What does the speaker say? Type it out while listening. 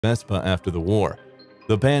Vespa after the war.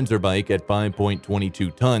 The Panzer bike at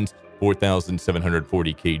 5.22 tons,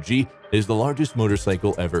 4,740 kg, is the largest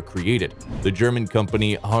motorcycle ever created. The German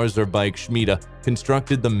company Bike Schmiede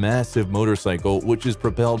constructed the massive motorcycle, which is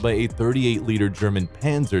propelled by a 38-liter German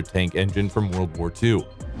Panzer tank engine from World War II.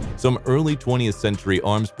 Some early 20th century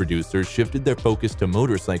arms producers shifted their focus to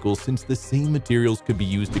motorcycles since the same materials could be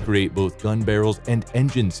used to create both gun barrels and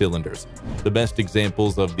engine cylinders. The best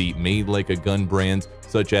examples of the made-like-a-gun brands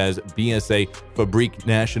such as BSA, Fabrique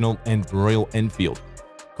National, and Royal Enfield.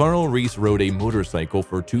 Carl Reese rode a motorcycle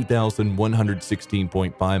for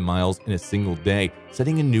 2,116.5 miles in a single day,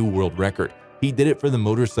 setting a new world record. He did it for the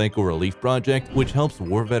Motorcycle Relief Project, which helps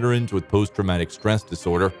war veterans with post-traumatic stress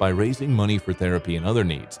disorder by raising money for therapy and other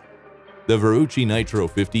needs. The Verucci Nitro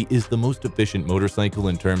 50 is the most efficient motorcycle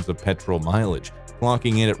in terms of petrol mileage,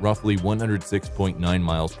 clocking in at roughly 106.9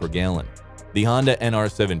 miles per gallon. The Honda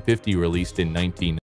NR 750, released in